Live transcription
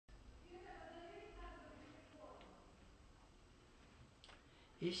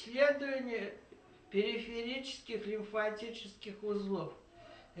Исследование периферических лимфатических узлов.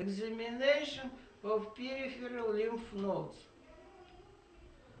 Examination of peripheral lymph nodes.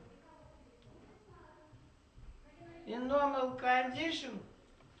 In normal condition,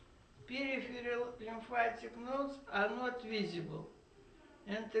 peripheral lymphatic nodes are not visible,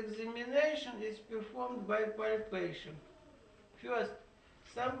 and examination is performed by palpation. First,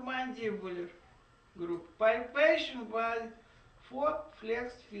 submandibular group. Palpation by 4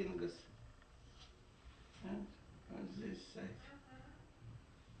 flexed fingers. And on this side.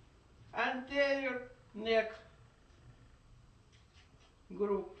 Anterior neck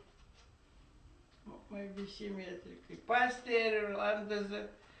group. Maybe symmetrically. Posterior, under the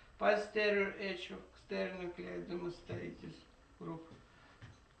posterior edge of sternocleidomastoides group.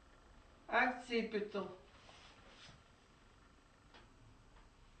 Occipital.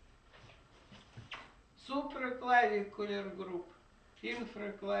 Supraclavicular group.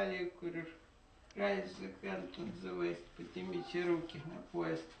 Infraclavicular. Raise the hand on the waist. Поднимите руки на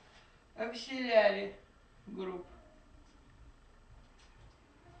пояс. Axillary group.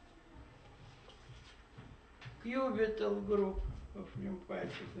 Cubital group of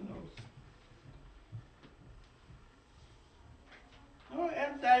lymphatic nodes. Oh,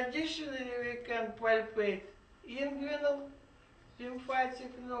 and additionally we can palpate inguinal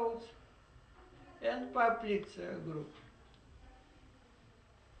lymphatic nodes and popliteal group.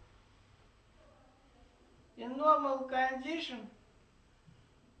 In normal condition,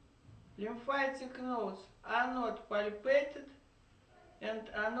 lymphatic nodes are not palpated and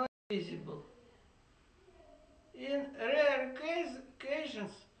are not visible. In rare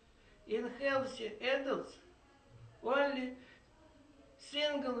occasions, in healthy adults, only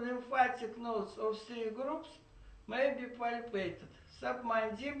single lymphatic nodes of 3 groups may be palpated: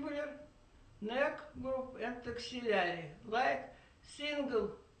 submandibular, neck group, and axillary, like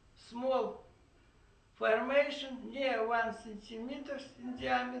single small formation near 1 centimeter in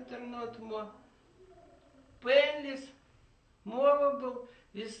diameter, not more, painless, movable,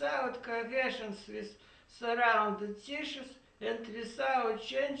 without cohesions with surrounding tissues, and without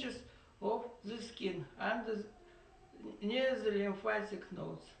changes of the skin near the lymphatic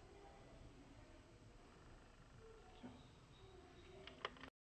nodes.